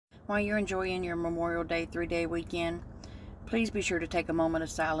While you're enjoying your Memorial Day 3-day weekend, please be sure to take a moment of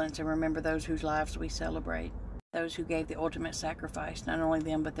silence and remember those whose lives we celebrate. Those who gave the ultimate sacrifice, not only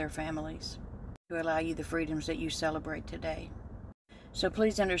them but their families, to allow you the freedoms that you celebrate today. So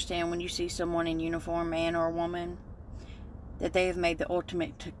please understand, when you see someone in uniform, man or woman, that they have made the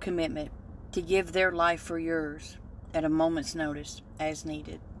ultimate commitment to give their life for yours at a moment's notice, as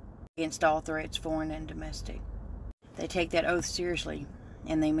needed, against all threats, foreign and domestic. They take that oath seriously,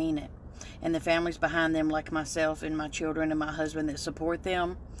 and they mean it. And the families behind them, like myself and my children and my husband that support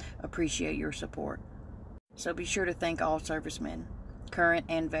them, appreciate your support. So be sure to thank all servicemen, current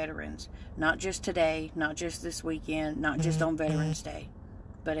and veterans, not just today, not just this weekend, not just on Veterans Day,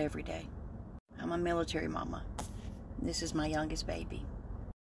 but every day. I'm a military mama. This is my youngest baby.